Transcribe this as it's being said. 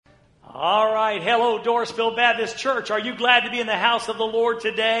All right. Hello, Dorsville Baptist Church. Are you glad to be in the house of the Lord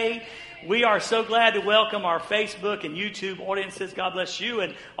today? We are so glad to welcome our Facebook and YouTube audiences. God bless you.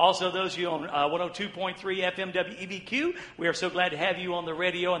 And also those of you on 102.3 FM WEBQ. We are so glad to have you on the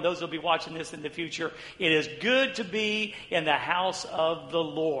radio and those who will be watching this in the future. It is good to be in the house of the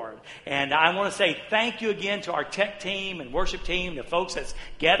Lord. And I want to say thank you again to our tech team and worship team, the folks that's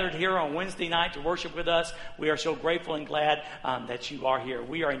gathered here on Wednesday night to worship with us. We are so grateful and glad that you are here.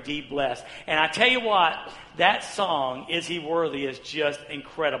 We are indeed blessed. And I tell you what, that song, Is He Worthy, is just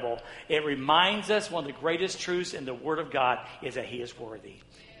incredible. It reminds us one of the greatest truths in the Word of God is that He is worthy.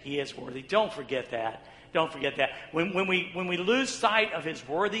 He is worthy. Don't forget that. Don't forget that. When we lose sight of His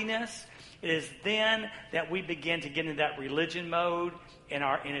worthiness, it is then that we begin to get into that religion mode and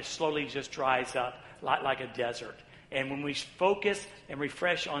it slowly just dries up like a desert. And when we focus and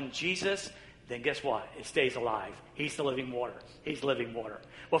refresh on Jesus, then guess what? It stays alive. He's the living water. He's living water.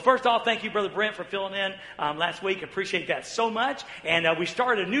 Well, first off, thank you, Brother Brent, for filling in last week. Appreciate that so much. And we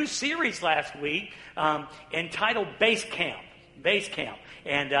started a new series last week entitled Base Camp. Base Camp.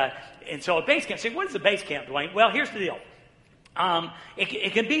 And so a base camp. Say, what is a base camp, Dwayne? Well, here's the deal.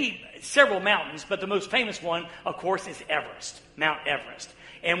 It can be several mountains, but the most famous one, of course, is Everest, Mount Everest.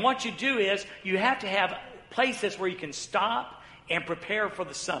 And what you do is you have to have places where you can stop and prepare for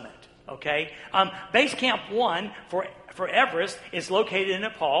the summit. Okay? Base Camp 1 for Everest is located in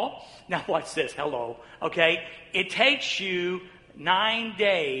Nepal. Now watch this. Hello. Okay? It takes you 9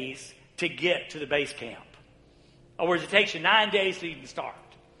 days to get to the base camp. In other words, it takes you 9 days to even start.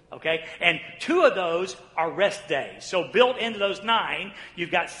 Okay? And 2 of those are rest days. So built into those 9,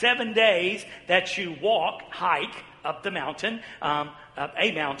 you've got 7 days that you hike up the mountain, up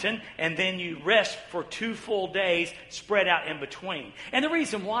a mountain, and then you rest for 2 full days spread out in between. And the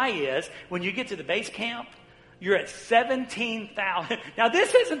reason why is, when you get to the base camp, you're at 17,000. Now,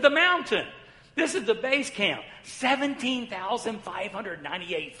 this isn't the mountain. This is the base camp.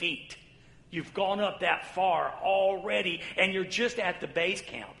 17,598 feet. You've gone up that far already, and you're just at the base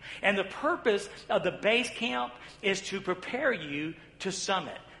camp. And the purpose of the base camp is to prepare you to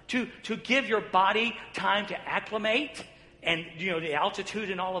summit. To give your body time to acclimate and, the altitude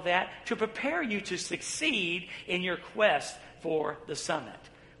and all of that, to prepare you to succeed in your quest for the summit.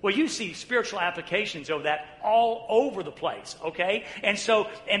 Well, you see spiritual applications of that all over the place, okay? And so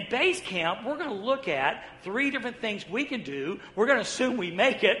in base camp, we're going to look at 3 different things we can do. We're going to assume we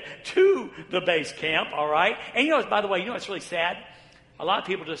make it to the base camp, all right? And by the way, what's really sad? A lot of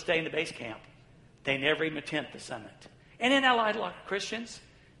people just stay in the base camp. They never even attempt the summit. And in a lot of Christians,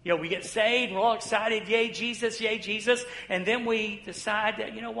 we get saved, and we're all excited, yay, Jesus, and then we decide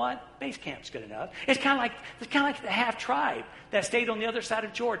that, base camp's good enough. It's kind of like the half tribe that stayed on the other side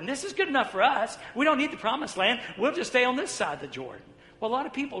of Jordan. This is good enough for us. We don't need the promised land. We'll just stay on this side of the Jordan. Well, a lot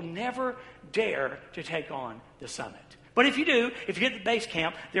of people never dare to take on the summit. But if you do, if you get to the base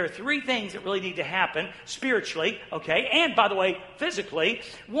camp, there are 3 things that really need to happen spiritually, okay, and by the way, physically.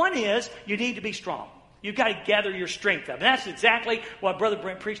 One is you need to be strong. You've got to gather your strength up. And that's exactly what Brother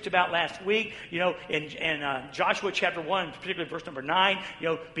Brent preached about last week. In Joshua chapter 1, particularly verse number 9,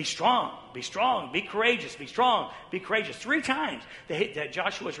 be strong, be courageous, be strong, be courageous. 3 times that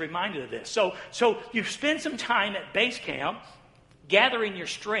Joshua was reminded of this. So you spend some time at base camp gathering your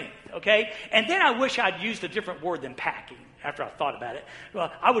strength, okay? And then I wish I'd used a different word than packing after I thought about it.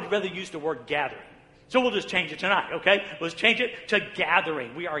 Well, I would rather use the word gathering. So we'll just change it tonight, okay? Let's change it to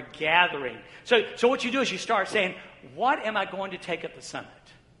gathering. We are gathering. So what you do is you start saying, what am I going to take at the summit?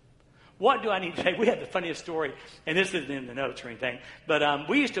 What do I need to take? We had the funniest story, and this isn't in the notes or anything, but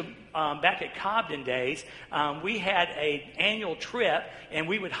we used to, back at Cobden days, we had an annual trip, and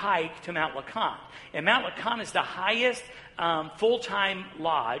we would hike to Mount LeConte. And Mount LeConte is the highest full-time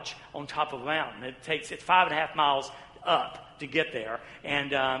lodge on top of a mountain. It's 5.5 miles up to get there,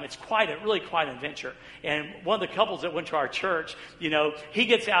 and it's really quite an adventure. And one of the couples that went to our church, he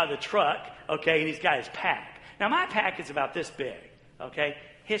gets out of the truck, okay, and he's got his pack. Now my pack is about this big, okay.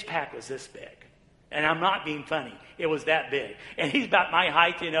 His pack was this big, and I'm not being funny. It was that big, and he's about my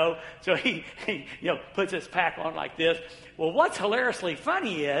height, So he puts his pack on like this. Well, what's hilariously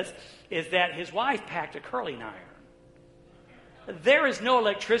funny is that his wife packed a curling iron. There is no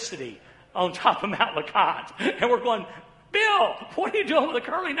electricity on top of Mount LeConte, and we're going, Bill, what are you doing with a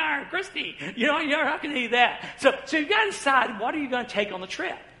curling iron, Christy? How can you do that? So you've got to decide, what are you going to take on the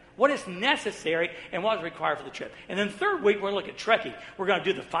trip? What is necessary and what is required for the trip? And then 3rd week, we're going to look at trekking. We're going to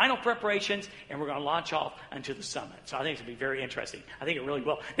do the final preparations, and we're going to launch off into the summit. So I think it's going to be very interesting. I think it really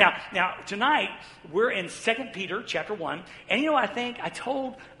will. Now tonight, we're in 2 Peter chapter 1. And I think I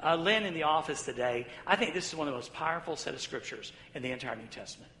told Lynn in the office today, I think this is one of the most powerful set of scriptures in the entire New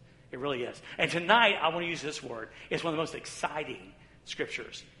Testament. It really is. And tonight, I want to use this word. It's one of the most exciting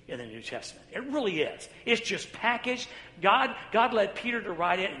scriptures in the New Testament. It really is. It's just packaged. God led Peter to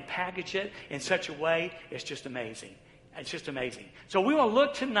write it and package it in such a way. It's just amazing. It's just amazing. So we want to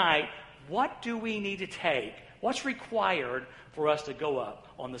look tonight, what do we need to take? What's required for us to go up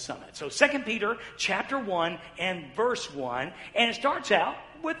on the summit? So 2 Peter chapter 1 and verse 1. And it starts out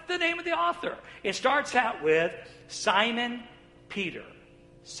with the name of the author. It starts out with Simon Peter.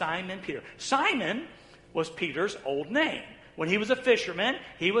 Simon Peter. Simon was Peter's old name. When he was a fisherman,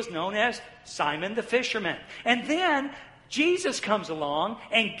 he was known as Simon the fisherman. And then Jesus comes along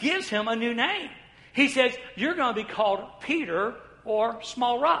and gives him a new name. He says, you're going to be called Peter or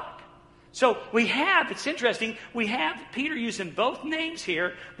Small Rock. So it's interesting, we have Peter using both names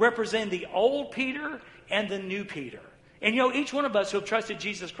here, representing the old Peter and the new Peter. And each one of us who have trusted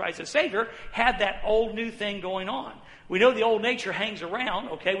Jesus Christ as Savior had that old new thing going on. We know the old nature hangs around,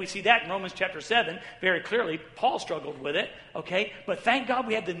 okay? We see that in Romans chapter 7 very clearly. Paul struggled with it, okay? But thank God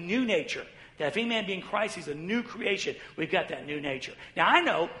we have the new nature. That if any man be in Christ, he's a new creation. We've got that new nature. Now, I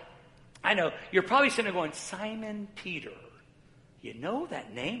know, you're probably sitting there going, Simon Peter.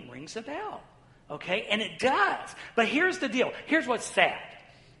 That name rings a bell, okay? And it does. But here's the deal. Here's what's sad.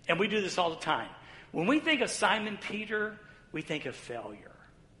 And we do this all the time. When we think of Simon Peter, we think of failure.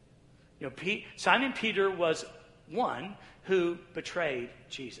 Simon Peter was one who betrayed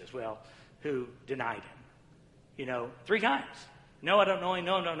Jesus. Who denied him. 3 times. No, I don't know him.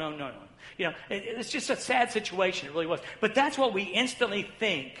 No. It's just a sad situation. It really was. But that's what we instantly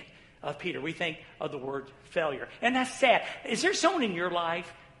think of Peter. We think of the word failure. And that's sad. Is there someone in your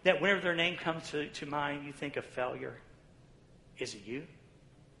life that whenever their name comes to mind, you think of failure? Is it you?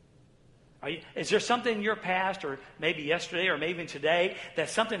 Is there something in your past, or maybe yesterday, or maybe even today,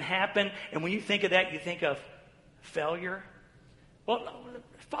 that something happened, and when you think of that, you think of failure? Well,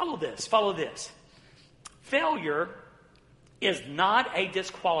 follow this. Failure is not a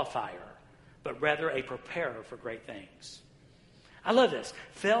disqualifier, but rather a preparer for great things. I love this.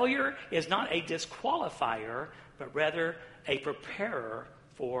 Failure is not a disqualifier, but rather a preparer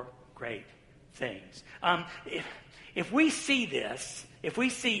for great things. If we see this, if we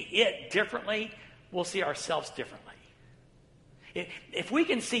see it differently, we'll see ourselves differently. If we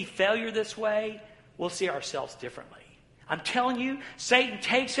can see failure this way, we'll see ourselves differently. I'm telling you, Satan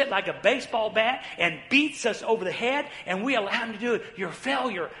takes it like a baseball bat and beats us over the head, and we allow him to do it. You're a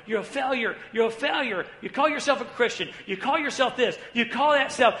failure. You're a failure. You're a failure. You call yourself a Christian. You call yourself this. You call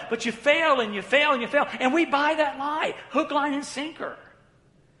that self. But you fail and you fail and you fail. And we buy that lie. Hook, line, and sinker.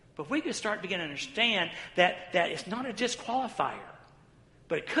 But we can begin to understand that it's not a disqualifier.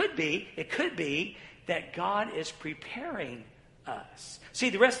 But it could be that God is preparing us. See,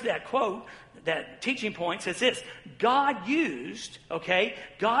 the rest of that quote, that teaching point says this: God used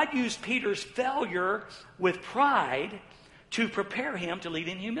Peter's failure with pride to prepare him to lead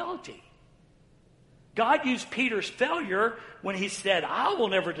in humility. God used Peter's failure when he said, I will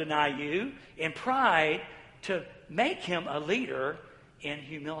never deny you, in pride, to make him a leader in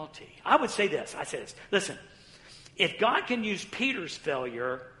humility. I would say this. Listen, if God can use Peter's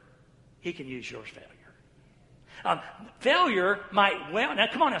failure, he can use your failure. Failure might now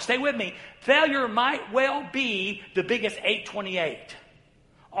come on now, stay with me. Failure might well be the biggest 828.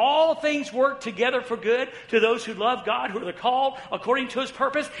 All things work together for good to those who love God, who are called according to his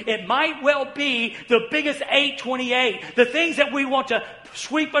purpose. It might well be the biggest 828. The things that we want to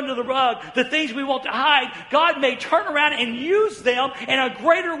sweep under the rug, the things we want to hide, God may turn around and use them in a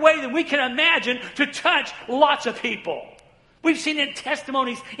greater way than we can imagine to touch lots of people. We've seen it in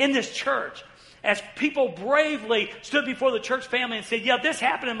testimonies in this church as people bravely stood before the church family and said, yeah, this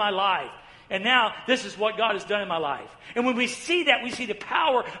happened in my life. And now this is what God has done in my life. And when we see that, we see the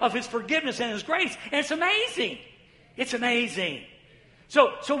power of his forgiveness and his grace. And it's amazing. It's amazing.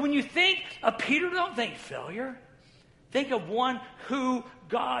 So when you think of Peter, don't think failure. Think of one who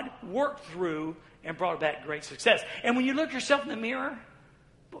God worked through and brought back great success. And when you look yourself in the mirror,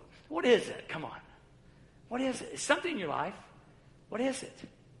 what is it? Come on. What is it? It's something in your life. What is it?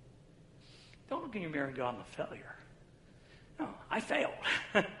 Don't look in your mirror and go, I'm a failure. No, I failed.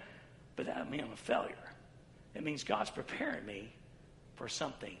 But that doesn't mean I'm a failure. It means God's preparing me for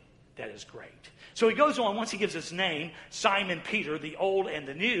something that is great. So he goes on, once he gives his name, Simon Peter, the old and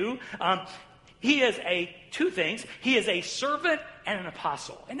the new. He is two things. He is a servant and an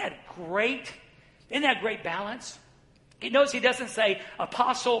apostle. Isn't that great? Isn't that great balance? Notice he doesn't say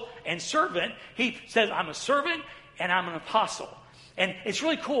apostle and servant. He says, I'm a servant and I'm an apostle. And it's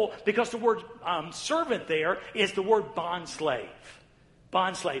really cool because the word servant there is the word bondslave.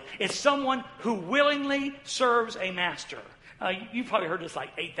 Bondslave. It's someone who willingly serves a master. You've probably heard this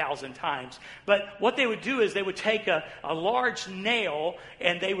like 8,000 times. But what they would do is they would take a large nail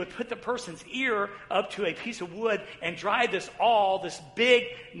and they would put the person's ear up to a piece of wood and drive this big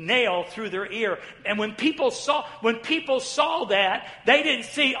nail through their ear. And when people saw that, they didn't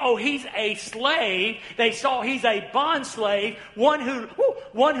see, oh, he's a slave. They saw he's a bond slave, one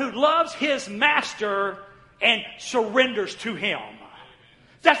who loves his master and surrenders to him.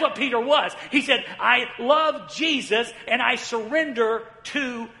 That's what Peter was. He said, I love Jesus and I surrender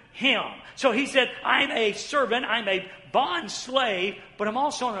to him. So he said, I'm a servant, I'm a bond slave, but I'm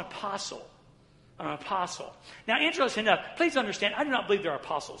also an apostle. I'm an apostle. Now, interesting enough, please understand, I do not believe there are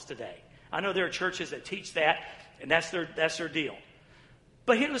apostles today. I know there are churches that teach that, and that's their deal.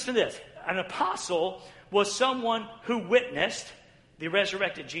 But here, listen to this. An apostle was someone who witnessed the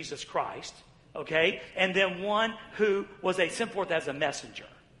resurrected Jesus Christ. Okay? And then one who was sent forth as a messenger.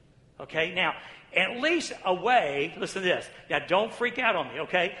 Okay? Now, at least a way, listen to this. Now, don't freak out on me,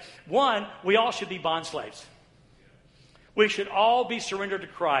 okay? One, we all should be bond slaves. We should all be surrendered to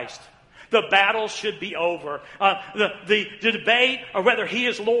Christ. The battle should be over. The debate of whether he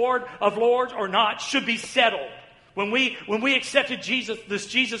is Lord of Lords or not should be settled. When we accepted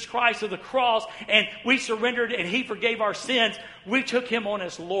Jesus Christ of the cross, and we surrendered and he forgave our sins, we took him on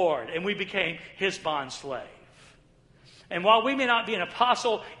as Lord and we became his bond slave. And while we may not be an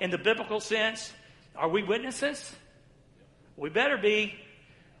apostle in the biblical sense, are we witnesses? We better be.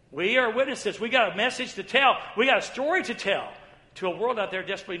 We are witnesses. We got a message to tell. We got a story to tell to a world out there that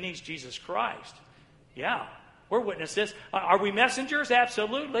desperately needs Jesus Christ. Yeah, we're witnesses. Are we messengers?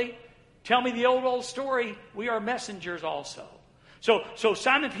 Absolutely. Tell me the old story. We are messengers also. So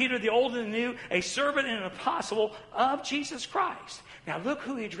Simon Peter, the old and the new, a servant and an apostle of Jesus Christ. Now look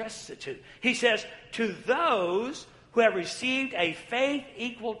who he addresses it to. He says, to those who have received a faith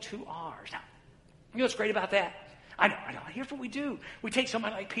equal to ours. Now, you know what's great about that? I know. Here's what we do. We take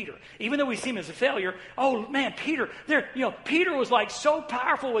somebody like Peter. Even though we see him as a failure, oh man, Peter was like so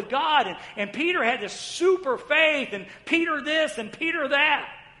powerful with God, and Peter had this super faith, and Peter this and Peter that.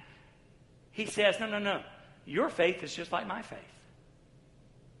 He says, no. Your faith is just like my faith.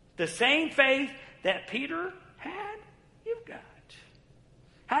 The same faith that Peter had, you've got.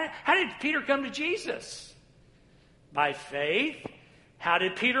 How did Peter come to Jesus? By faith. How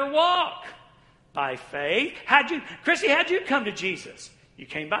did Peter walk? By faith. Chrissy, how'd you come to Jesus? You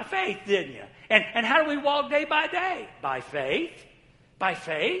came by faith, didn't you? And how do we walk day by day? By faith. By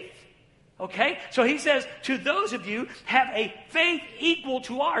faith. Okay? So he says, to those of you have a faith equal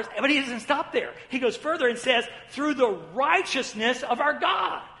to ours. But he doesn't stop there. He goes further and says, through the righteousness of our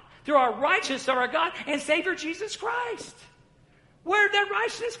God. Through our righteousness of our God and Savior Jesus Christ. Where did that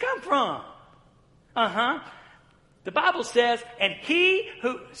righteousness come from? The Bible says, and he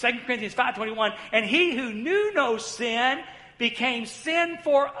who, 2 Corinthians 5:21, and he who knew no sin became sin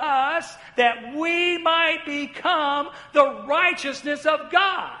for us that we might become the righteousness of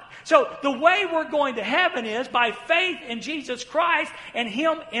God. So the way we're going to heaven is by faith in Jesus Christ and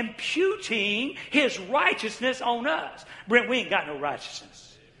him imputing his righteousness on us. Brent, we ain't got no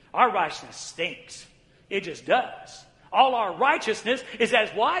righteousness. Our righteousness stinks. It just does. All our righteousness is as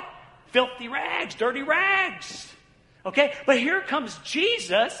what? Filthy rags, dirty rags. Okay? But here comes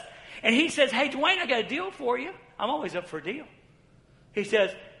Jesus, and he says, hey, Dwayne, I got a deal for you. I'm always up for a deal. He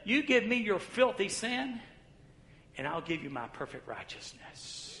says, you give me your filthy sin, and I'll give you my perfect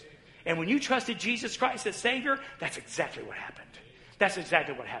righteousness. And when you trusted Jesus Christ as Savior, that's exactly what happened. That's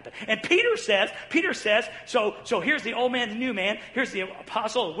exactly what happened. And Peter says, so here's the old man, the new man. Here's the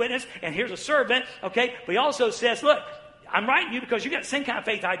apostle, a witness, and here's a servant. Okay? But he also says, look, I'm writing you because you got the same kind of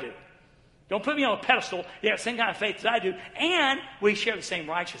faith I do. Don't put me on a pedestal. You got the same kind of faith as I do. And we share the same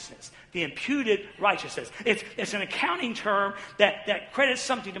righteousness. The imputed righteousness. It's an accounting term that credits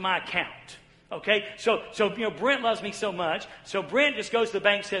something to my account. Okay? So Brent loves me so much. So Brent just goes to the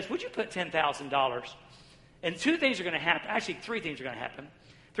bank and says, would you put $10,000? And two things are going to happen. Actually, three things are going to happen.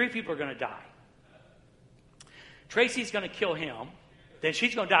 3 people are going to die. Tracy's going to kill him. Then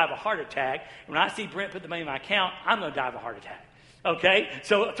she's going to die of a heart attack. And when I see Brent put the money in my account, I'm going to die of a heart attack. Okay?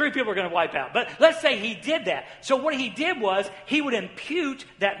 So 3 people are going to wipe out. But let's say he did that. So what he did was he would impute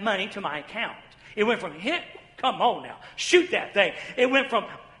that money to my account. It went from his, come on now, shoot that thing. It went from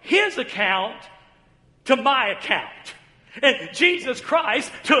his account to my account. And Jesus Christ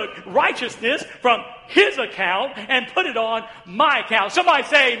took righteousness from his account and put it on my account. Somebody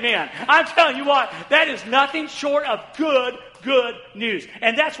say amen. I'm telling you what, that is nothing short of good news.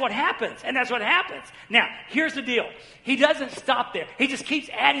 And that's what happens. Now, here's the deal. He doesn't stop there. He just keeps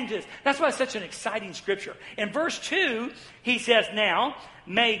adding to this. That's why it's such an exciting scripture. In verse 2, he says, now,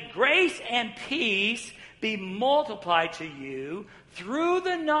 may grace and peace be multiplied to you through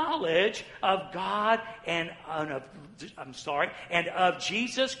the knowledge of God and of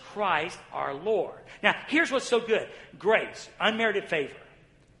Jesus Christ our Lord. Now, here's what's so good. Grace, unmerited favor.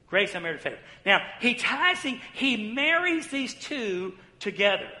 Grace, unmerited favor. Now, he marries these two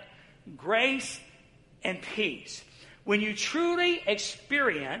together. Grace and peace. When you truly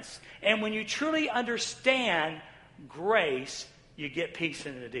experience and when you truly understand grace, you get peace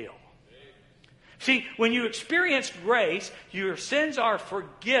in the deal. See, when you experience grace, your sins are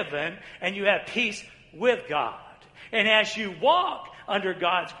forgiven and you have peace with God. And as you walk under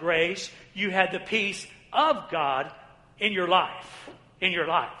God's grace, you have the peace of God in your life. In your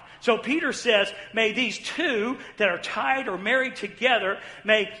life. So Peter says, may these two that are tied or married together,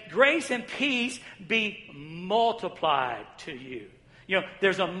 may grace and peace be multiplied to you. You know,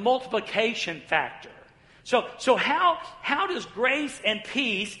 there's a multiplication factor. So how does grace and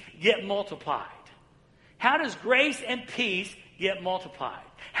peace get multiplied? How does grace and peace get multiplied?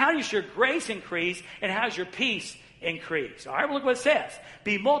 How does your grace increase and how does your peace increase? All right, well, look what it says.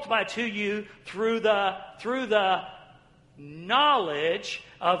 Be multiplied to you through the knowledge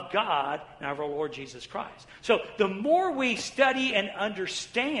of God and of our Lord Jesus Christ. So the more we study and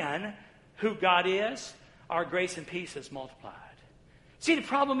understand who God is, our grace and peace is multiplied. See, the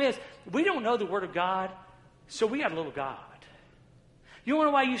problem is we don't know the Word of God, so we got a little God. You want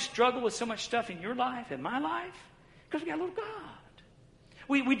to know why you struggle with so much stuff in your life, in my life? Because we got a little God.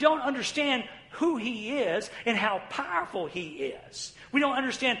 We don't understand who He is and how powerful He is. We don't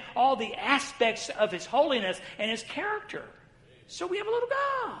understand all the aspects of His holiness and His character. So we have a little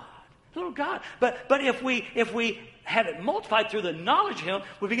God. But if we have it multiplied through the knowledge of Him,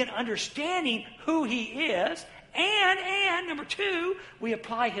 we begin understanding who He is. And number two, we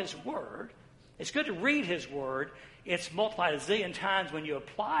apply His Word. It's good to read His Word. It's multiplied a zillion times when you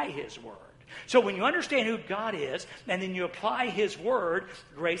apply His Word. So when you understand who God is, and then you apply His Word,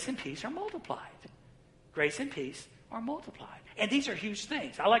 grace and peace are multiplied. Grace and peace are multiplied. And these are huge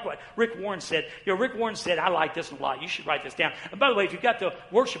things. I like what Rick Warren said. You know, Rick Warren said, I like this a lot. You should write this down. And by the way, if you've got the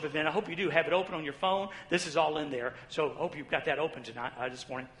worship event, I hope you do have it open on your phone. This is all in there. So I hope you've got that open tonight, this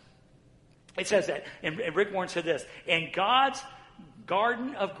morning. It says that, and Rick Warren said this, in God's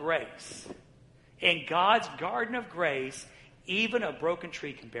garden of grace, even a broken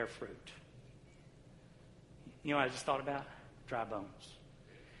tree can bear fruit. You know what I just thought about? Dry bones.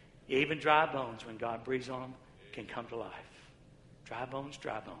 Even dry bones, when God breathes on them, can come to life. Dry bones,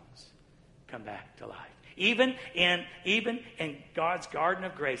 come back to life. Even in God's garden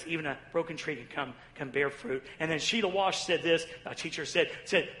of grace, even a broken tree can bear fruit. And then Sheila Walsh said this, a teacher said,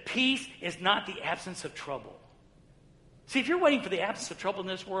 peace is not the absence of trouble. See, if you're waiting for the absence of trouble in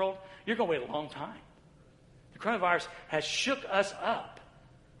this world, you're going to wait a long time. The coronavirus has shook us up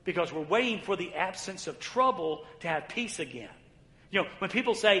because we're waiting for the absence of trouble to have peace again. You know, when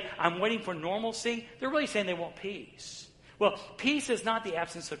people say, I'm waiting for normalcy, they're really saying they want peace. Well, peace is not the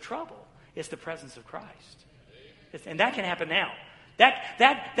absence of trouble. It's the presence of Christ. And that can happen now.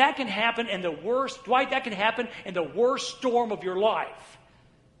 That can happen in the worst, Dwight, that can happen in the worst storm of your life.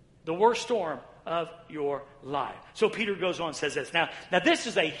 The worst storm of your life. So Peter goes on and says this. Now this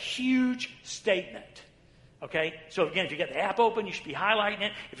is a huge statement. Okay? So again, if you get the app open, you should be highlighting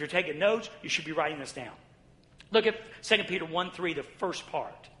it. If you're taking notes, you should be writing this down. Look at 2 Peter 1:3, the first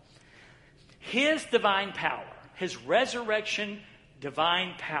part. His divine power, His resurrection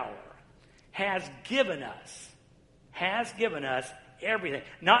divine power has given us everything.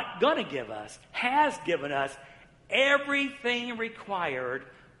 Not going to give us, has given us everything required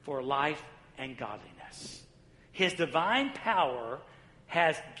for life and godliness. His divine power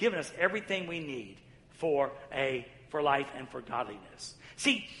has given us everything we need for life and for godliness.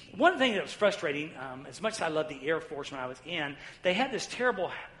 See, one thing that was frustrating, as much as I loved the Air Force when I was in, they had this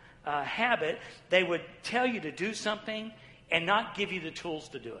terrible habit. They would tell you to do something and not give you the tools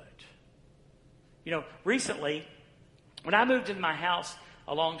to do it. You know, recently, when I moved into my house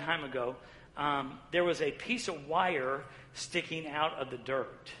a long time ago, there was a piece of wire sticking out of the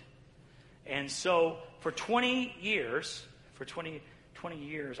dirt. And so for 20 years,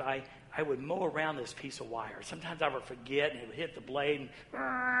 I would mow around this piece of wire. Sometimes I would forget and it would hit the blade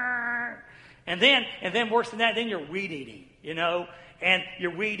and then worse than that, then you're weed eating, you know, and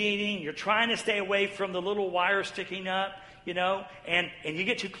you're weed eating, you're trying to stay away from the little wire sticking up, you know, and you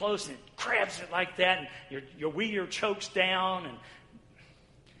get too close and it grabs it like that and your weed eater chokes down. And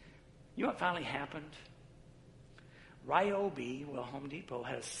you know what finally happened? Ryobi, Home Depot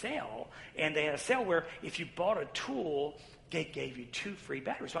had a sale, and they had a sale where if you bought a tool, they gave you 2 free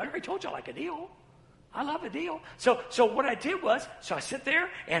batteries. So I already told you I like a deal. I love a deal. So what I did was, I sit there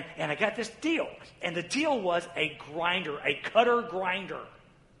and I got this deal. And the deal was a grinder, a cutter grinder.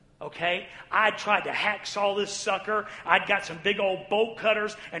 Okay? I tried to hacksaw this sucker. I'd got some big old bolt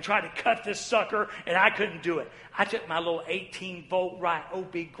cutters and tried to cut this sucker, and I couldn't do it. I took my little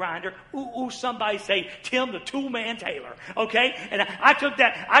 18-volt big grinder. Somebody say, Tim the Tool Man Taylor. Okay? And I took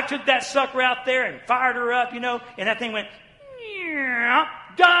that sucker out there and fired her up, and that thing went,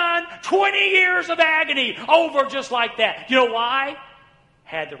 done. 20 years of agony over just like that. You know why?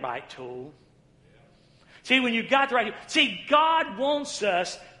 Had the right tool. See, when you got the right tool. See, God wants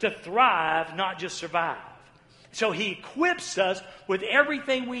us to thrive, not just survive. So He equips us with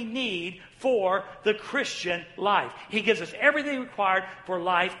everything we need for the Christian life. He gives us everything required for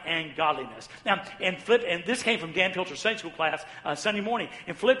life and godliness. Now, and this came from Dan Pilcher's Sunday school class Sunday morning.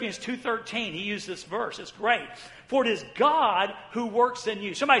 In Philippians 2:13, he used this verse. It's great. For it is God who works in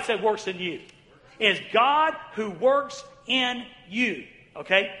you. Somebody said works in you. It is God who works in you.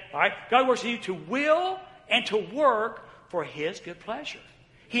 Okay? All right? God works in you to will and to work for His good pleasure.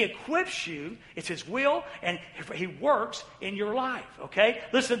 He equips you. It's His will, and He works in your life. Okay?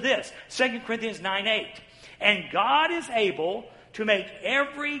 Listen to this. 2 Corinthians 9:8. And God is able to make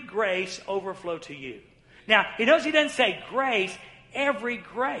every grace overflow to you. Now, He doesn't say grace, every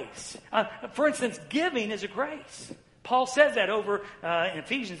grace. For instance, giving is a grace. Paul says that over in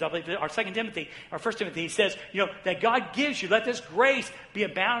Ephesians, I believe, or 2 Timothy, or 1 Timothy. He says, that God gives you. Let this grace be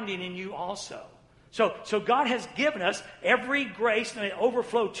abounding in you also. So God has given us every grace and it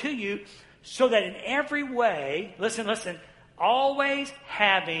overflow to you so that in every way, listen, always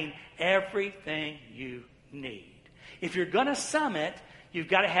having everything you need. If you're going to summit, you've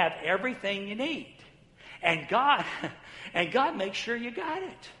got to have everything you need. And God makes sure you got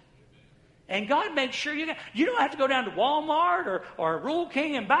it. And God makes sure you don't have to go down to Walmart or Rural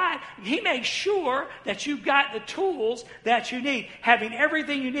King and buy it. He makes sure that you've got the tools that you need. Having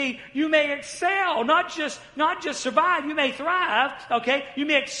everything you need, you may excel, not just survive, you may thrive, okay? You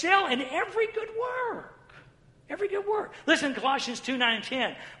may excel in every good work. Every good work. Listen, Colossians 2:9 and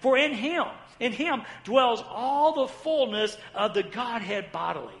 10. For in Him dwells all the fullness of the Godhead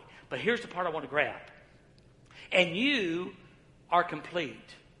bodily. But here's the part I want to grab. And you are complete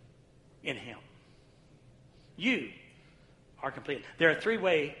in Him. You are complete. There are 3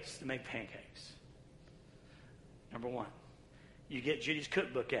 ways to make pancakes. Number 1, you get Judy's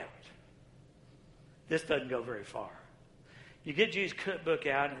cookbook out. This doesn't go very far. You get Judy's cookbook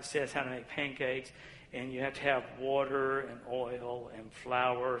out and it says how to make pancakes, and you have to have water and oil and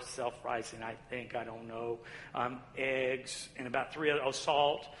flour, self-rising, I don't know, eggs, and about 3 other,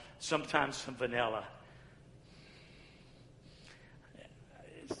 salt, sometimes some vanilla.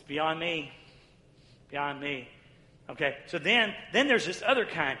 It's beyond me. Okay, so then there's this other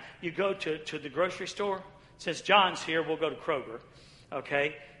kind. You go to the grocery store. Since John's here, we'll go to Kroger.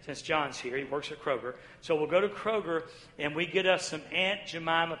 Okay, since John's here, he works at Kroger. So we'll go to Kroger and we get us some Aunt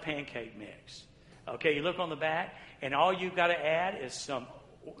Jemima pancake mix. Okay, you look on the back, and all you've got to add is you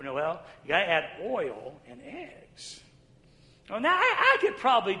got to add oil and eggs. Well, now I could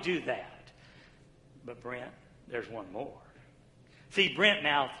probably do that. But Brent, there's one more. See, Brent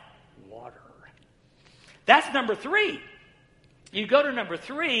mouthed water. That's number 3. You go to number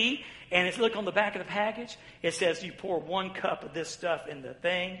 3, and it's look on the back of the package. It says you pour 1 cup of this stuff in the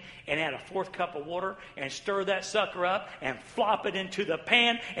thing, and add a 4th cup of water, and stir that sucker up, and flop it into the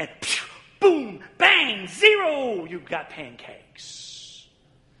pan, and boom, bang, 0. You've got pancakes.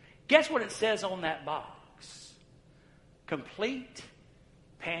 Guess what it says on that box? Complete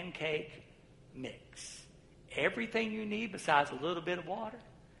pancake mix. Everything you need besides a little bit of water,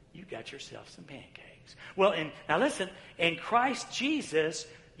 you got yourself some pancakes. Well, now listen, in Christ Jesus,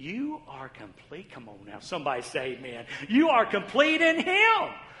 you are complete. Come on now, somebody say amen. You are complete in Him.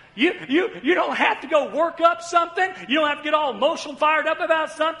 You don't have to go work up something. You don't have to get all emotional, fired up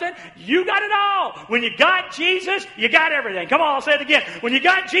about something. You got it all. When you got Jesus, you got everything. Come on, I'll say it again. When you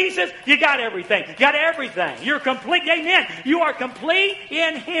got Jesus, you got everything. You got everything. You're complete. Amen. You are complete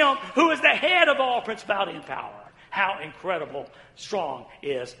in Him who is the head of all principality and power. How incredible strong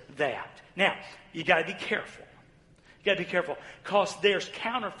is that? Now, you got to be careful. You got to be careful because there's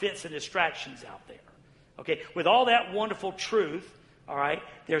counterfeits and distractions out there. Okay, with all that wonderful truth, all right,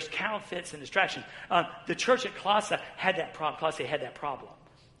 there's counterfeits and distractions. The church at Colossae had that problem.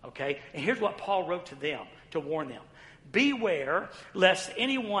 Okay, and here's what Paul wrote to them to warn them: beware lest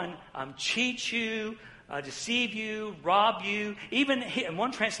anyone cheat you, deceive you, rob you. Even in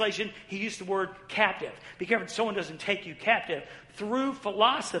one translation, he used the word captive. Be careful someone doesn't take you captive through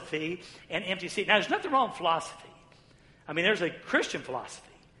philosophy and empty deceit. Now, there's nothing wrong with philosophy. I mean, there's a Christian philosophy,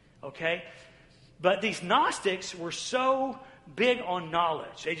 okay? But these Gnostics were so big on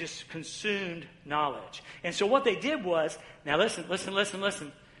knowledge. They just consumed knowledge. And so what they did was, now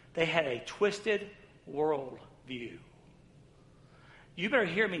listen. They had a twisted world view. You better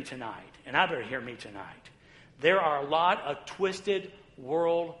hear me tonight, and I better hear me tonight. There are a lot of twisted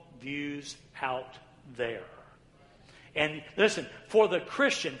world views out there. And listen, for the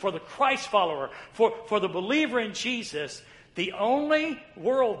Christian, for the Christ follower, for the believer in Jesus, the only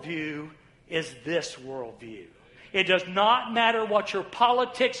worldview is this worldview. It does not matter what your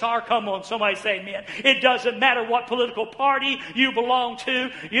politics are. Come on, somebody say amen. It doesn't matter what political party you belong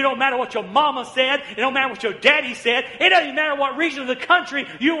to. You don't matter what your mama said. It don't matter what your daddy said. It doesn't matter what region of the country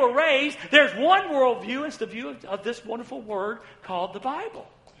you were raised. There's one worldview. It's the view of this wonderful word called the Bible.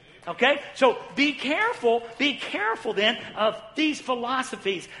 Okay? So be careful then of these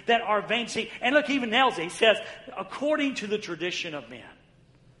philosophies that are vain. See, and look, even Nelson, he says, according to the tradition of men.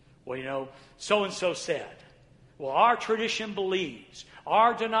 Well, so-and-so said. Well, our tradition believes.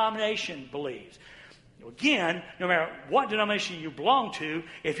 Our denomination believes. Again, no matter what denomination you belong to,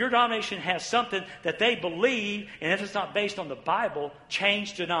 if your denomination has something that they believe, and if it's not based on the Bible,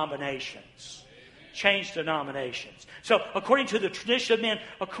 change denominations. Change denominations. So, according to the tradition of men,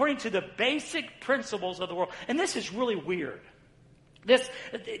 according to the basic principles of the world, and this is really weird.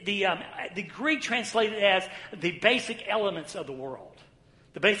 The Greek translated as the basic elements of the world.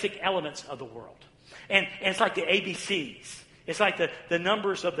 The basic elements of the world. And it's like the ABCs. It's like the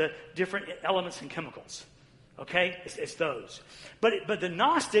numbers of the different elements and chemicals. Okay? It's those. But the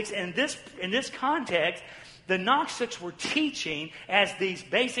Gnostics, in this context, the Gnostics were teaching as these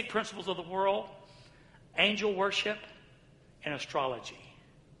basic principles of the world, angel worship and astrology.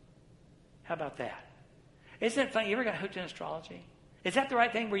 How about that? Isn't it funny? You ever got hooked in astrology? Is that the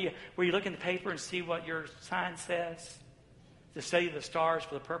right thing where you look in the paper and see what your sign says? To study the stars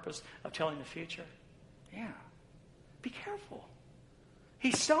for the purpose of telling the future? Yeah. Be careful.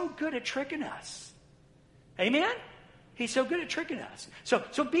 He's so good at tricking us. Amen? He's so good at tricking us.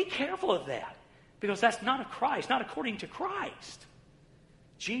 So be careful of that. Because that's not of Christ, not according to Christ.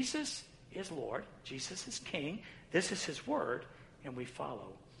 Jesus is Lord. Jesus is King. This is His Word. And we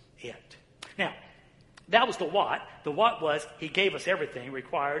follow it. Now, that was the what. The what was He gave us everything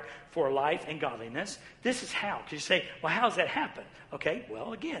required for life and godliness. This is how. Because you say, well, how does that happen? Okay,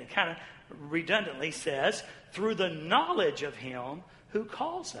 well, again, it kind of redundantly says, through the knowledge of Him who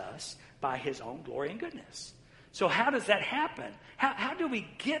calls us by His own glory and goodness. So how does that happen? How do we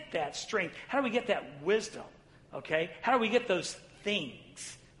get that strength? How do we get that wisdom? Okay? How do we get those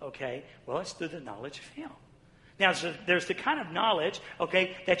things? Okay? Well, it's through the knowledge of Him. Now, there's the kind of knowledge,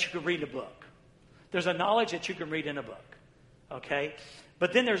 okay, that you can read in a book. There's a knowledge that you can read in a book. Okay?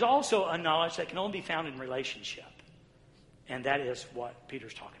 But then there's also a knowledge that can only be found in relationship. And that is what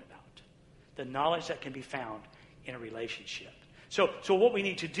Peter's talking about. The knowledge that can be found in a relationship. So what we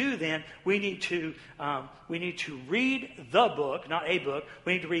need to do then, we need to read the book, not a book.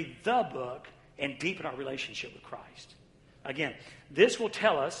 We need to read the book and deepen our relationship with Christ. Again, this will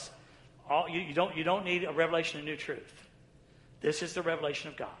tell us you don't need a revelation of new truth. This is the revelation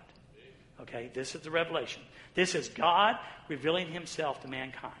of God. Okay, this is the revelation. This is God revealing Himself to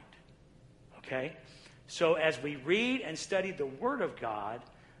mankind. Okay, so as we read and study the Word of God,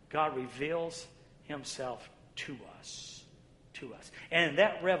 God reveals Himself to us. And in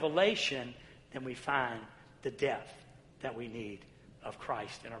that revelation, then we find the depth that we need of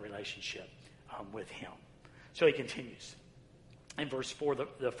Christ in our relationship with Him. So he continues in verse 4,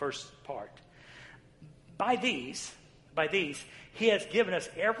 the first part. By these, He has given us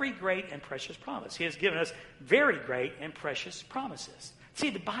every great and precious promise. He has given us very great and precious promises. See,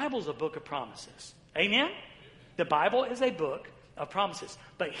 the Bible is a book of promises. Amen? The Bible is a book of promises.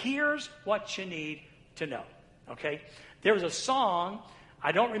 But here's what you need to know. Okay? There was a song,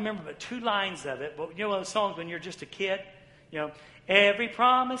 I don't remember but 2 lines of it, but you know one of the songs when you're just a kid? Every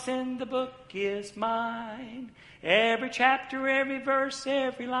promise in the book is mine. Every chapter, every verse,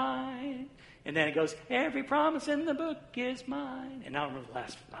 every line. And then it goes, every promise in the book is mine. And I don't remember the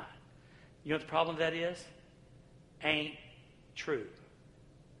last line. You know what the problem with that is? Ain't true.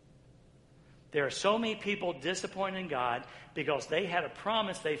 There are so many people disappointed in God because they had a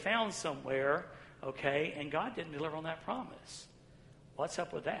promise they found somewhere, okay, and God didn't deliver on that promise. What's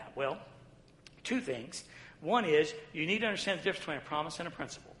up with that? Well, 2 things. One is you need to understand the difference between a promise and a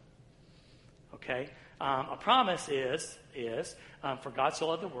principle. Okay? A promise is for God so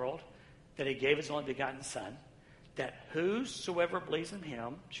loved the world that He gave His only begotten Son, that whosoever believes in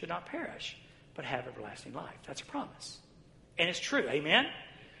Him should not perish, but have everlasting life. That's a promise. And it's true. Amen?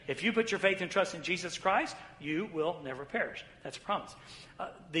 If you put your faith and trust in Jesus Christ, you will never perish. That's a promise.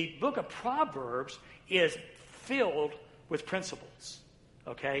 The book of Proverbs is filled with principles.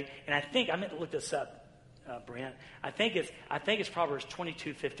 Okay? And I meant to look this up, Brent. I think it's Proverbs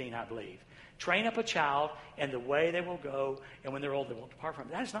 22:15, I believe. Train up a child in the way they will go, and when they're old, they won't depart from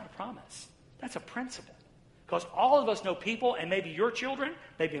it. That is not a promise. That's a principle. Because all of us know people, and maybe your children,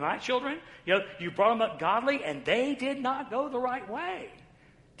 maybe my children, you brought them up godly, and they did not go the right way.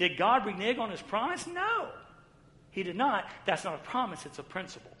 Did God renege on his promise? No. He did not. That's not a promise. It's a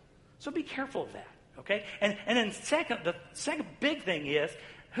principle. So be careful of that. Okay? And then the second big thing is,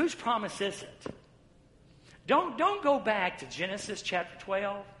 whose promise is it? Don't go back to Genesis chapter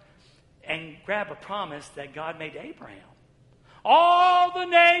 12 and grab a promise that God made to Abraham. All the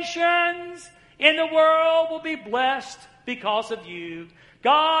nations in the world will be blessed because of you.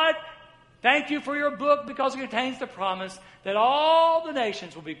 God, thank you for your book because it contains the promise that all the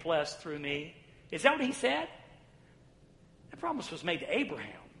nations will be blessed through me. Is that what he said? The promise was made to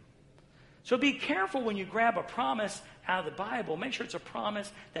Abraham. So be careful when you grab a promise out of the Bible. Make sure it's a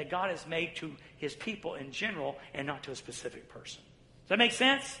promise that God has made to his people in general and not to a specific person. Does that make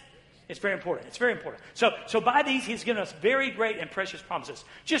sense? It's very important. It's very important. So by these, he's given us very great and precious promises.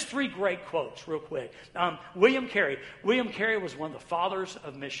 Just 3 great quotes real quick. William Carey. William Carey was one of the fathers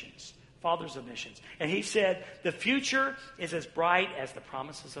of missions. And he said, the future is as bright as the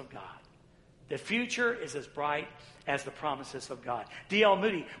promises of God. The future is as bright as the promises of God. D.L.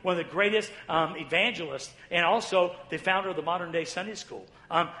 Moody, one of the greatest evangelists and also the founder of the modern day Sunday school.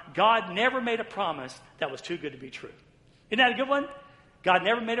 God never made a promise that was too good to be true. Isn't that a good one? God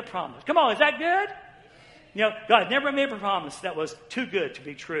never made a promise. Come on, is that good? God never made a promise that was too good to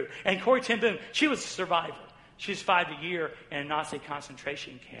be true. And Corrie ten Boom, she was a survivor. She survived a year in a Nazi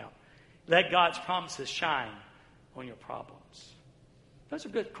concentration camp. Let God's promises shine on your problems. Those are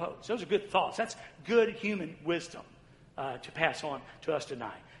good quotes. Those are good thoughts. That's good human wisdom to pass on to us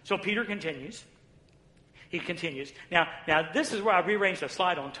tonight. So Peter continues. He continues. Now this is where I rearranged the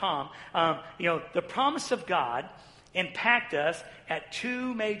slide on Tom. The promise of God impact us at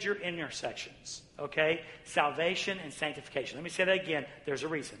 2 major intersections, okay? Salvation and sanctification. Let me say that again. There's a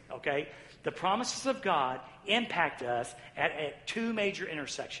reason, okay? The promises of God impact us at 2 major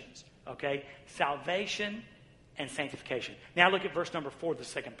intersections, okay? Salvation and sanctification. Now look at verse number 4, the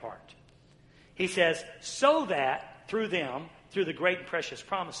second part. He says, so that through them, through the great and precious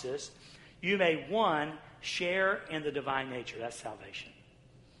promises, you may, 1, share in the divine nature. That's salvation.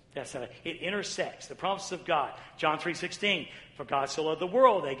 It intersects the promises of God. John 3:16, for God so loved the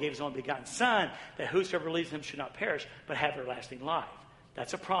world that he gave his only begotten Son, that whosoever believes in him should not perish, but have everlasting life.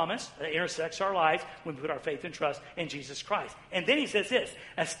 That's a promise that intersects our lives when we put our faith and trust in Jesus Christ. And then he says this,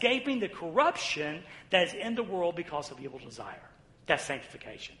 escaping the corruption that is in the world because of evil desire. That's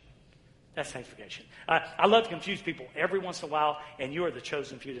sanctification. That's sanctification. I love to confuse people every once in a while, and you are the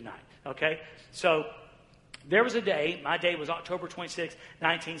chosen few tonight. Okay? So, there was a day, my day was October 26,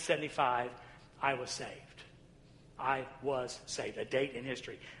 1975, I was saved. I was saved, a date in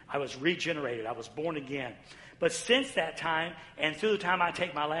history. I was regenerated. I was born again. But since that time, and through the time I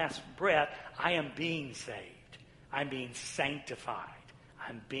take my last breath, I am being saved. I'm being sanctified.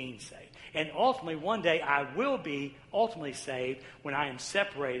 I'm being saved. And ultimately, one day, I will be ultimately saved when I am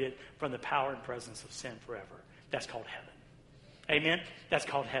separated from the power and presence of sin forever. That's called heaven. Amen? That's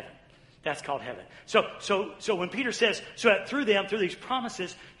called heaven. That's called heaven. So when Peter says, so that through them, through these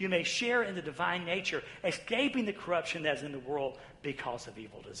promises, you may share in the divine nature, escaping the corruption that is in the world because of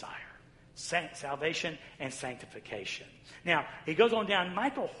evil desire. Salvation and sanctification. Now, he goes on down.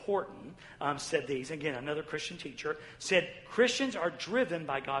 Michael Horton said these, again, another Christian teacher, said Christians are driven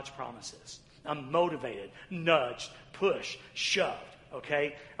by God's promises. Motivated, nudged, pushed, shoved.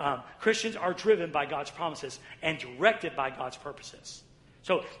 Okay? Christians are driven by God's promises and directed by God's purposes.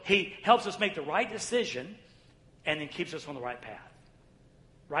 So he helps us make the right decision and then keeps us on the right path.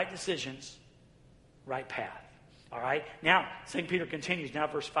 Right decisions, right path. All right? Now, St. Peter continues, now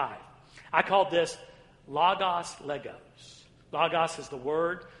verse 5. I called this Logos Legos. Logos is the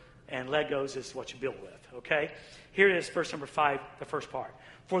word, and Legos is what you build with. Okay? Here it is, verse number 5, the first part.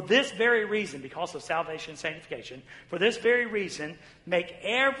 For this very reason, because of salvation and sanctification, for this very reason, make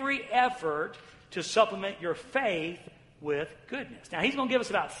every effort to supplement your faith with goodness. Now, he's going to give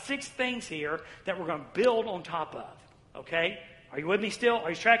us about 6 things here that we're going to build on top of. Okay? Are you with me still? Are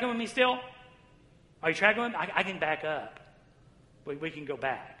you tracking with me still? Are you tracking with me? I can back up. We can go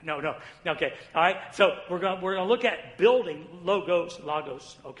back. No. Okay. All right. So we're going to look at building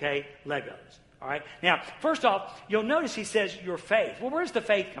logos, okay? Legos. All right. Now, first off, you'll notice he says your faith. Well, where does the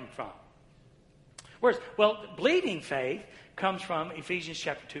faith come from? Well, believing faith comes from Ephesians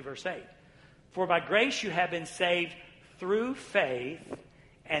chapter 2, verse 8. For by grace you have been saved through faith,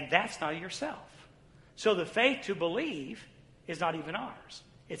 and that's not yourself. So the faith to believe is not even ours.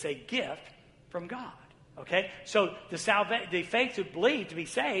 It's a gift from God. Okay? So the faith to believe, to be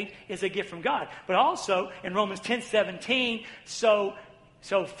saved, is a gift from God. But also, in Romans 10:17, so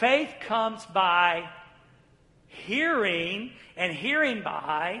faith comes by hearing, and hearing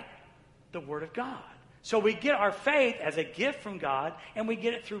by the Word of God. So we get our faith as a gift from God, and we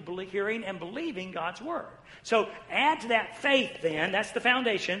get it through hearing and believing God's Word. So add to that faith then, that's the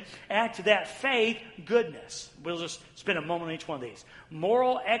foundation, add to that faith goodness. We'll just spend a moment on each one of these.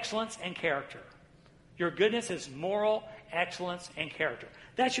 Moral excellence and character. Your goodness is moral excellence and character.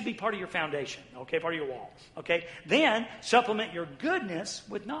 That should be part of your foundation, okay, part of your wall, okay? Then supplement your goodness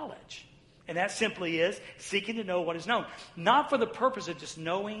with knowledge. And that simply is seeking to know what is known. Not for the purpose of just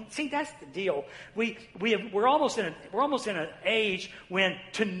knowing. See, that's the deal. We're almost in an age when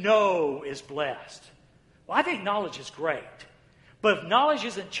to know is blessed. Well, I think knowledge is great. But if knowledge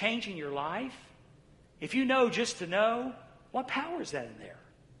isn't changing your life, if you know just to know, what power is that in there?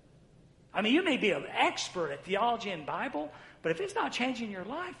 I mean, you may be an expert at theology and Bible, but if it's not changing your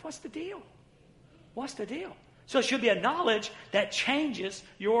life, what's the deal? What's the deal? So it should be a knowledge that changes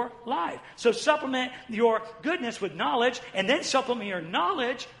your life. So supplement your goodness with knowledge, and then supplement your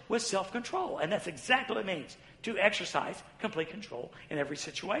knowledge with self-control. And that's exactly what it means, to exercise complete control in every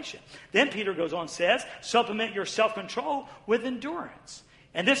situation. Then Peter goes on and says, supplement your self-control with endurance.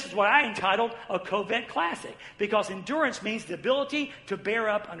 And this is what I entitled a COVID classic, because endurance means the ability to bear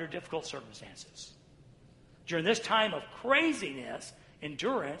up under difficult circumstances. During this time of craziness,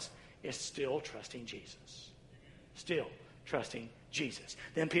 endurance is still trusting Jesus. Still trusting Jesus.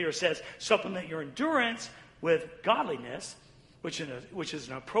 Then Peter says, supplement your endurance with godliness, which is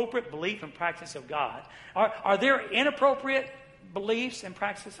an appropriate belief and practice of God. Are there inappropriate beliefs and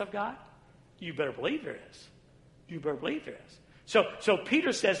practices of God? You better believe there is. You better believe there is. So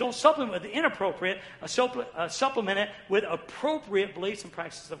Peter says, don't supplement with inappropriate, supplement it with appropriate beliefs and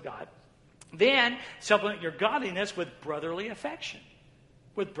practices of God. Then supplement your godliness with brotherly affection.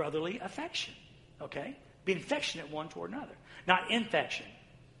 With brotherly affection. Okay? Be affectionate one toward another. Not infection.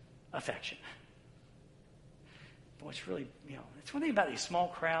 Affection. Boy, it's really, it's one thing about these small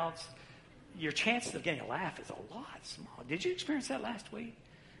crowds. Your chances of getting a laugh is a lot small. Did you experience that last week?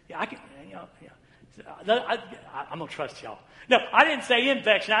 Yeah, I'm going to trust y'all. No, I didn't say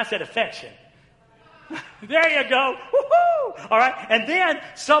infection. I said affection. There you go. Woo-hoo! All right. And then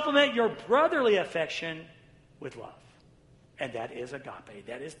supplement your brotherly affection with love. And that is agape.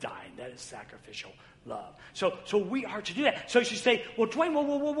 That is dying. That is sacrificial love. So we are to do that. So you say, well, Dwayne,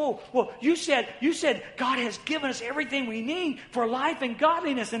 whoa. Well, you said God has given us everything we need for life and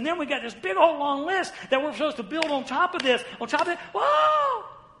godliness. And then we got this big old long list that we're supposed to build on top of this. On top of it. Whoa!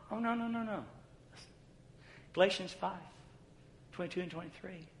 Oh, no. Galatians 5, 22 and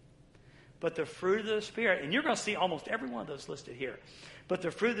 23. But the fruit of the Spirit, and you're going to see almost every one of those listed here. But the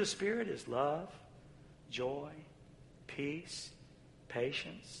fruit of the Spirit is love, joy, peace,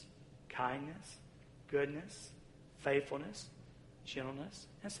 patience, kindness, goodness, faithfulness, gentleness,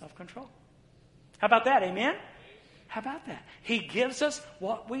 and self-control. How about that? Amen? How about that? He gives us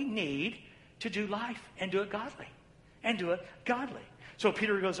what we need to do life and do it godly. And do it godly. So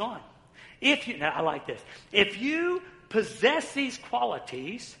Peter goes on. Now I like this. If you possess these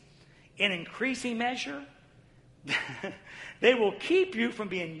qualities in increasing measure, they will keep you from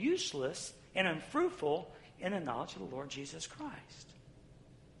being useless and unfruitful in the knowledge of the Lord Jesus Christ.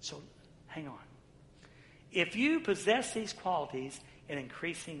 So, hang on. If you possess these qualities in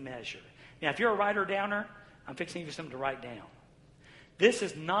increasing measure. Now, if you're a writer-downer, I'm fixing you something to write down. This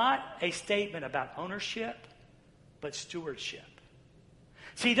is not a statement about ownership, but stewardship.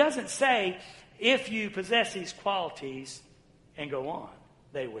 See, he doesn't say, if you possess these qualities and go on,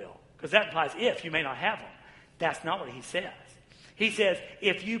 they will. Because that implies if, you may not have them. That's not what he says. He says,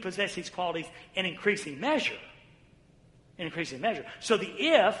 if you possess these qualities in increasing measure. In increasing measure. So the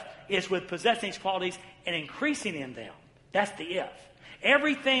if is with possessing these qualities and increasing in them. That's the if.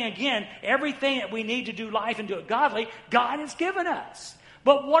 Everything that we need to do life and do it godly, God has given us.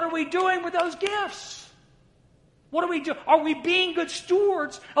 But what are we doing with those gifts? What do we do? Are we being good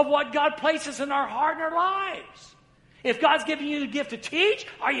stewards of what God places in our heart and our lives? If God's giving you the gift to teach,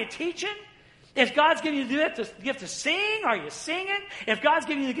 are you teaching? If God's giving you the gift to sing, are you singing? If God's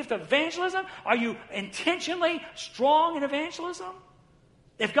giving you the gift of evangelism, are you intentionally strong in evangelism?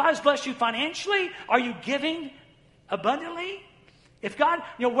 If God has blessed you financially, are you giving abundantly? If God,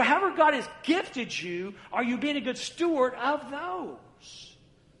 however God has gifted you, are you being a good steward of those?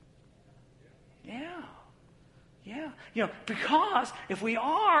 Yeah. Yeah. Because if we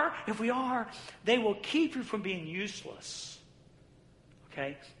are, they will keep you from being useless.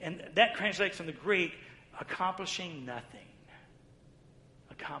 Okay? And that translates from the Greek, accomplishing nothing.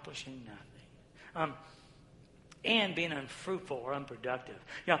 Accomplishing nothing. And being unfruitful or unproductive.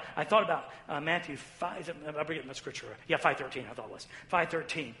 I thought about Matthew 5. I'm forgetting the scripture. 5:13 I thought it was.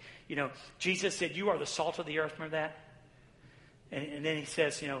 5:13. Jesus said, you are the salt of the earth. Remember that? And then he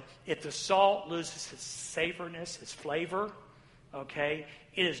says, if the salt loses its savoriness, its flavor, okay,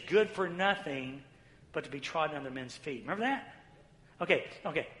 it is good for nothing but to be trodden under men's feet. Remember that? Okay.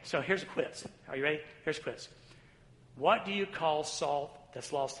 So here's a quiz. Are you ready? Here's a quiz. What do you call salt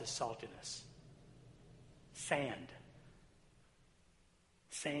that's lost its saltiness? Sand.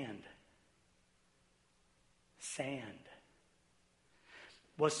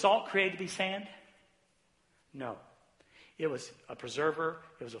 Was salt created to be sand? No. It was a preserver.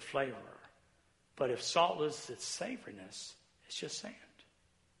 It was a flavorer. But if salt loses its savoriness, it's just sand.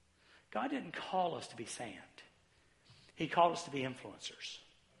 God didn't call us to be sand. He called us to be influencers.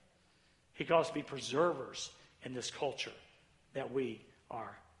 He called us to be preservers in this culture that we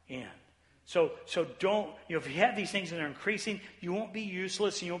are in. So don't, if you have these things that are increasing, you won't be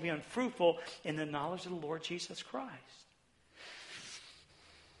useless and you won't be unfruitful in the knowledge of the Lord Jesus Christ.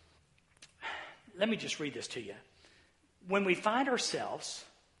 Let me just read this to you. When we find ourselves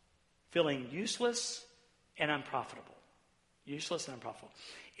feeling useless and unprofitable, it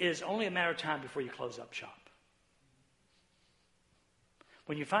is only a matter of time before you close up shop.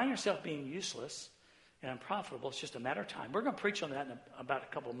 When you find yourself being useless and unprofitable, it's just a matter of time. We're going to preach on that in about a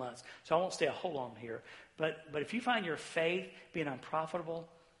couple of months, so I won't stay a whole long here. But if you find your faith being unprofitable,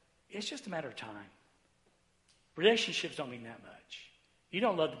 it's just a matter of time. Relationships don't mean that much. You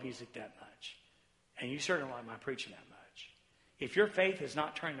don't love the music that much. And you certainly don't like my preaching that much. If your faith is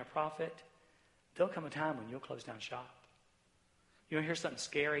not turning a profit, there'll come a time when you'll close down shop. You're going to hear something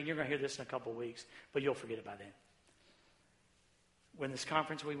scary. You're going to hear this in a couple of weeks, but you'll forget it by then. When this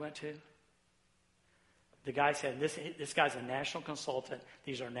conference we went to, the guy said, this guy's a national consultant.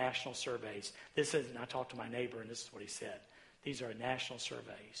 These are national surveys. And I talked to my neighbor, and this is what he said. These are national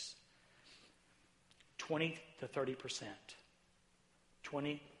surveys. 20 to 30%.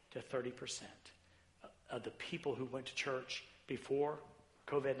 20 to 30% of the people who went to church before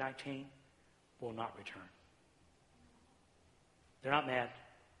COVID-19 will not return. They're not mad.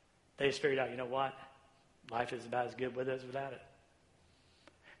 They just figured out, you know what? Life is about as good with it as without it.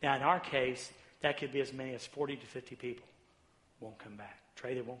 Now, in our case, that could be as many as 40 to 50 people won't come back.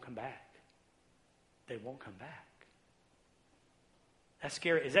 Trey, they won't come back. They won't come back. That's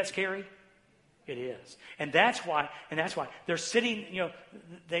scary. Is that scary? It is. And that's why they're sitting,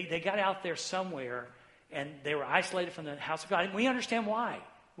 they got out there somewhere and they were isolated from the house of God. And we understand why.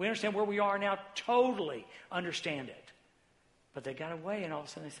 We understand where we are now. Totally understand it. But they got away and all of a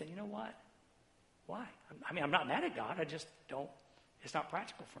sudden they said, you know what? Why? I mean, I'm not mad at God. I just don't. It's not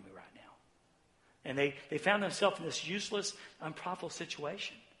practical for me right now. And they found themselves in this useless, unprofitable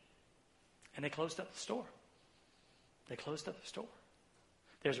situation. And they closed up the store.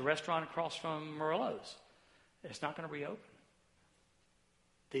 There's a restaurant across from Murillo's. It's not going to reopen.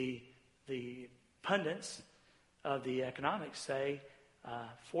 The pundits of the economics say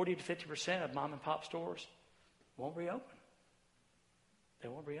 40 to 50% of mom and pop stores won't reopen. They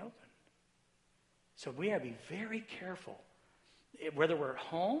won't reopen. So we have to be very careful. Whether we're at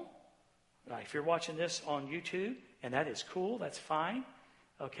home, like if you're watching this on YouTube, and that is cool, that's fine,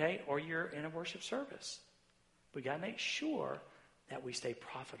 okay, or you're in a worship service. We got to make sure that we stay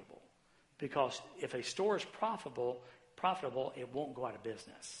profitable. Because if a store is profitable, it won't go out of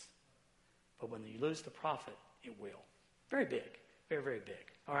business. But when you lose the profit, it will. Very big. Very, very big.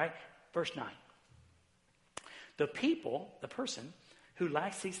 All right? Verse 9. The person who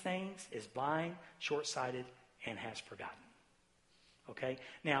lacks these things is blind, short-sighted, and has forgotten. Okay?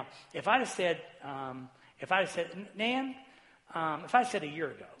 Now, if I'd have said, Nan, if I said a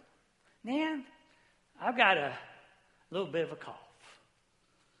year ago, Nan, I've got a little bit of a cough.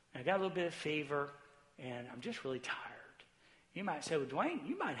 I got a little bit of fever, and I'm just really tired. You might say, well, Dwayne,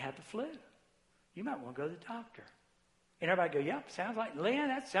 you might have the flu. You might want to go to the doctor. And everybody go, yep, sounds like, Lynn,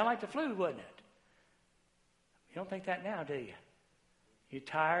 that sounds like the flu, wouldn't it? You don't think that now, do you? You're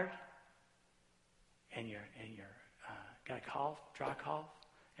tired, and you're got a cough, dry cough,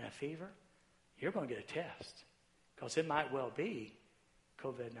 and a fever. You're going to get a test because it might well be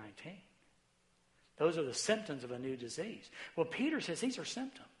COVID-19. Those are the symptoms of a new disease. Well, Peter says these are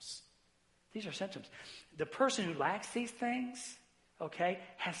symptoms. These are symptoms. The person who lacks these things, okay,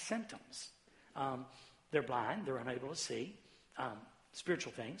 has symptoms. They're blind. They're unable to see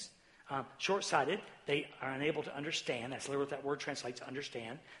spiritual things. Short-sighted, they are unable to understand. That's literally what that word translates,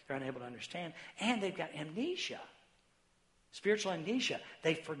 understand. They're unable to understand. And they've got amnesia, spiritual amnesia.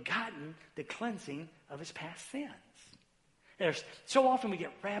 They've forgotten the cleansing of his past sins. So often we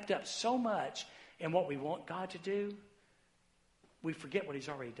get wrapped up so much in what we want God to do, we forget what he's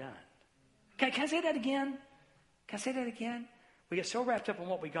already done. Can I say that again? Can I say that again? We get so wrapped up in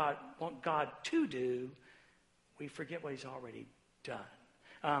what we want God to do, we forget what he's already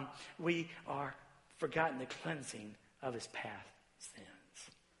done. We are forgotten the cleansing of his past sins.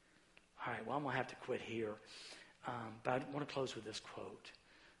 All right, well, I'm going to have to quit here. But I want to close with this quote.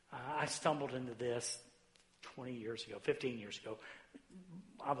 I stumbled into this 20 years ago, 15 years ago.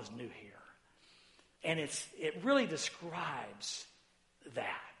 I was new here. And it really describes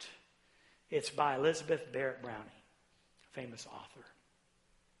that. It's by Elizabeth Barrett Browning, a famous author.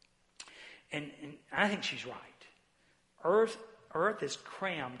 And I think she's right. Earth is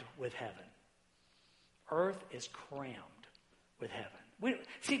crammed with heaven. Earth is crammed with heaven. We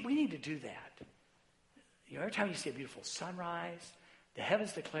need to do that. Every time you see a beautiful sunrise, the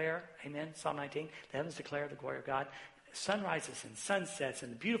heavens declare, amen, Psalm 19, the heavens declare the glory of God. Sunrises and sunsets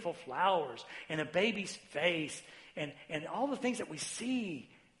and the beautiful flowers and a baby's face and all the things that we see.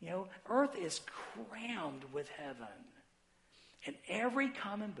 Earth is crammed with heaven. And every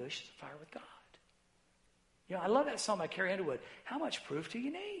common bush is afire with God. I love that song by Carrie Underwood. How much proof do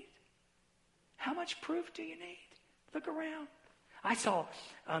you need? How much proof do you need? Look around. I saw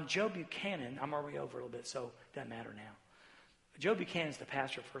Joe Buchanan. I'm already over a little bit, so it doesn't matter now. Joe Buchanan is the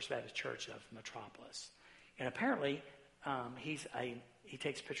pastor of First Baptist Church of Metropolis. And apparently, he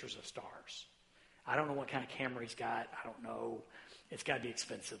takes pictures of stars. I don't know what kind of camera he's got. I don't know. It's got to be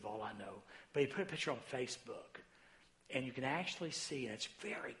expensive, all I know. But he put a picture on Facebook. And you can actually see, and it's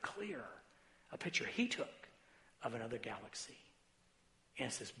very clear, a picture he took of another galaxy. And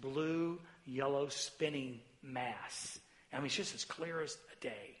it's this blue, yellow, spinning mass. I mean, it's just as clear as a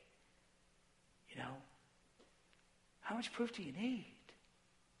day. How much proof do you need?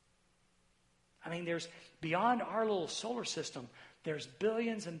 I mean, there's beyond our little solar system, there's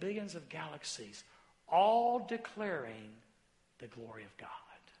billions and billions of galaxies, all declaring the glory of God.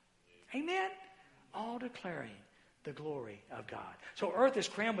 Amen? All declaring the glory of God. So earth is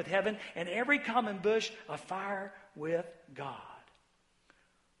crammed with heaven, and every common bush afire with God.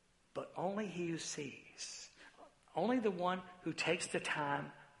 But only he who sees, only the one who takes the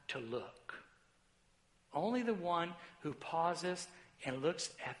time to look, only the one who pauses and looks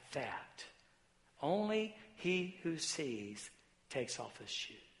at that, only he who sees takes off his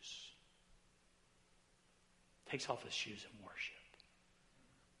shoes. Takes off his shoes in worship.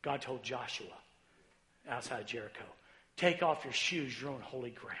 God told Joshua outside Jericho, take off your shoes, you're on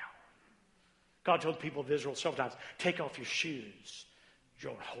holy ground. God told the people of Israel several times, take off your shoes,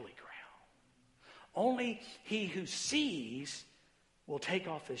 you're on holy ground. Only he who sees will take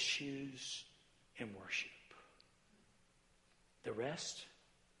off his shoes in worship. The rest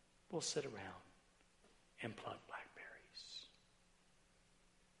will sit around and pluck blackberries.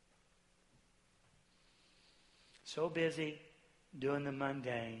 So busy doing the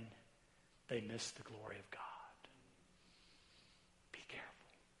mundane, they miss the glory of God. Be careful.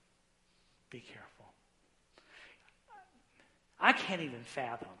 Be careful. I can't even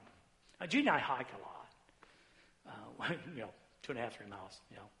fathom. Judy and I hike a lot. 2.5, 3 miles,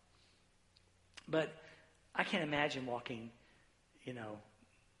 But I can't imagine walking,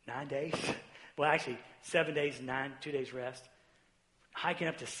 9 days. Well, actually, 7 days and 2 days rest. Hiking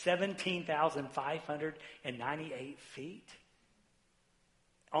up to 17,598 feet.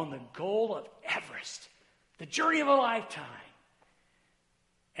 On the goal of Everest. The journey of a lifetime.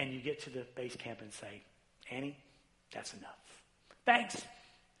 And you get to the base camp and say, Annie, that's enough. Thanks,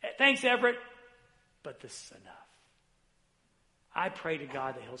 Everett. But this is enough. I pray to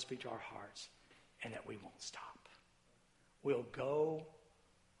God that he'll speak to our hearts and that we won't stop. We'll go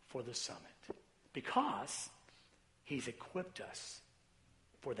for the summit because he's equipped us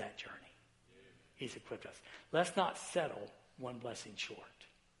for that journey. He's equipped us. Let's not settle one blessing short.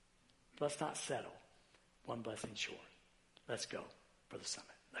 Let's not settle one blessing short. Let's go for the summit.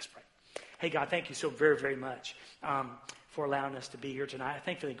 Let's pray. Hey, God, thank you so very, very much for allowing us to be here tonight. I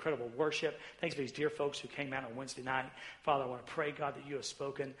thank you for the incredible worship. Thanks for these dear folks who came out on Wednesday night. Father, I want to pray, God, that you have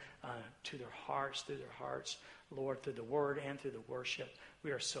spoken to their hearts, through their hearts, Lord, through the word and through the worship.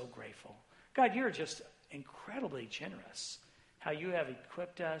 We are so grateful. God, you're just incredibly generous, how you have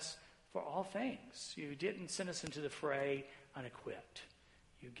equipped us for all things. You didn't send us into the fray unequipped.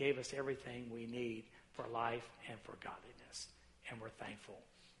 You gave us everything we need for life and for godliness. And we're thankful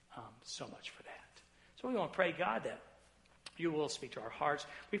so much for that. So we want to pray, God, that you will speak to our hearts.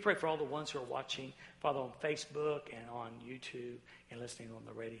 We pray for all the ones who are watching, Father, on Facebook and on YouTube and listening on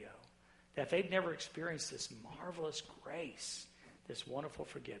the radio, that they've never experienced this marvelous grace, this wonderful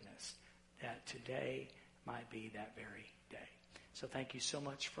forgiveness, that today might be that very day. So thank you so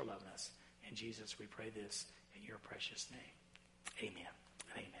much for loving us. In Jesus, we pray this in your precious name. Amen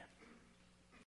and amen.